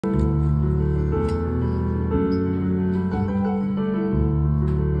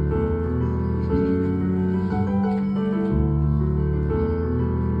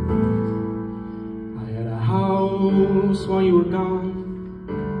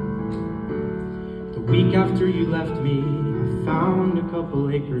The week after you left me, I found a couple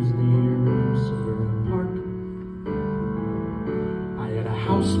acres near Silver Park. I had a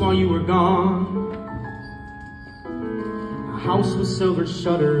house while you were gone, a house with silver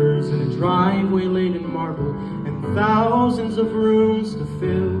shutters and a driveway laid in marble, and thousands of rooms to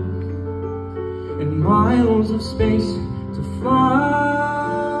fill, and miles of space to fly.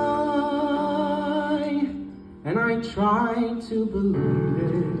 And I tried to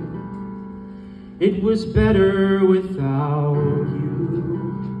believe it was better without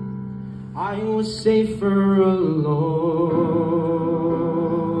you. I was safer alone.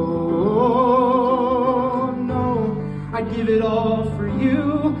 No, I'd give it all for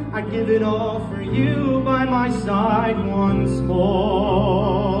you. I'd give it all for you by my side once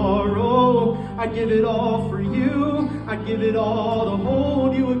more. Oh, I'd give it all for you. I'd give it all to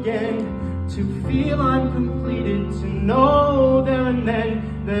hold you again, to feel I'm completed, to know there and then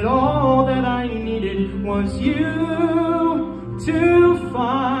that all that I needed was you to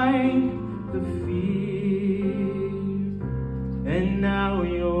find the fear. And now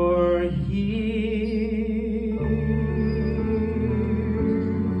you're here.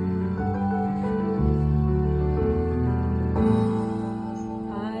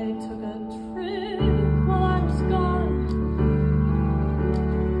 I took a trip while I was gone.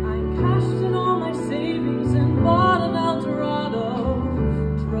 I cashed in all my savings and bought an Eldorado.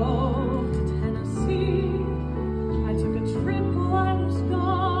 Drove to Tennessee. I took a trip while I was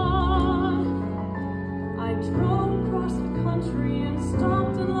gone. I drove across the country and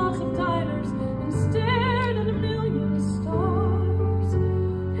stopped in lots of diners and stared at a million stars,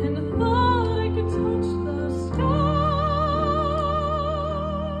 and I thought I could touch the sky.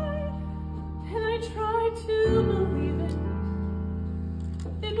 And I tried to believe it.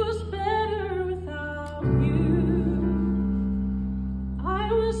 It was better without you.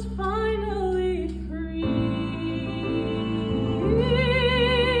 I was finally free.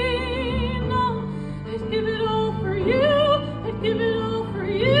 No, I'd give it all for you. I'd give it all for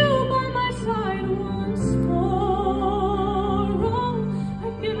you by my side once more. Oh,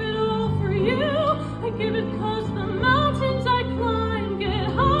 I'd give it all for you. I'd give it 'cause the mountains I climb get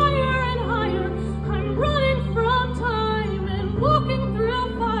higher and higher. I'm running from time and walking through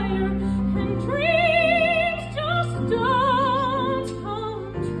fire, and dreams just don't come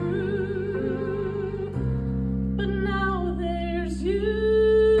true. But now there's you.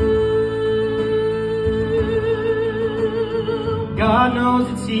 God knows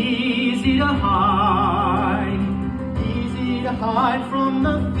it's easy to hide from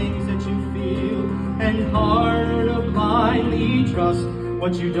the things that you feel, and harder to blindly trust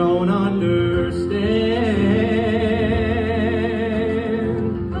what you don't understand.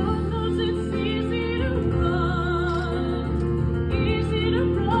 God knows it's easy to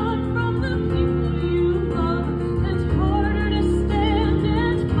run from the people you love, and harder to stand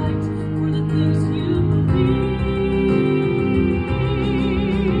and fight for the things you believe.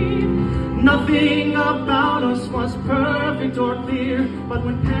 Nothing about us was perfect or clear, but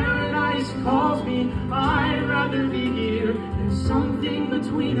when paradise calls me, I'd rather be here. There's something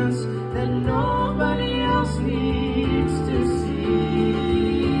between us that nobody else needs to see.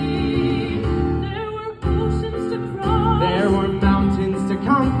 There were oceans to cross, There were mountains to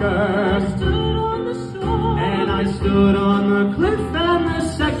conquer, I stood on the shore, and I stood on the cliff, and the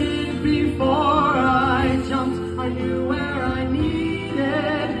second before I jumped, I knew where I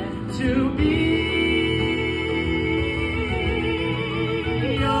needed to be.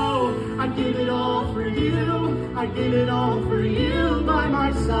 Oh, I'd give it all for you. I'd give it all for you by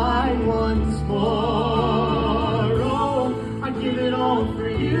my side once more. Oh, I'd give it all for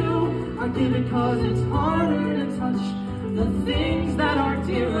you. I'd give it 'cause it's harder to touch the things that are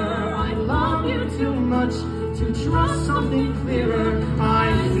dearer. I love you too much to trust something clearer.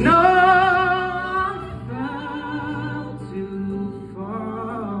 I know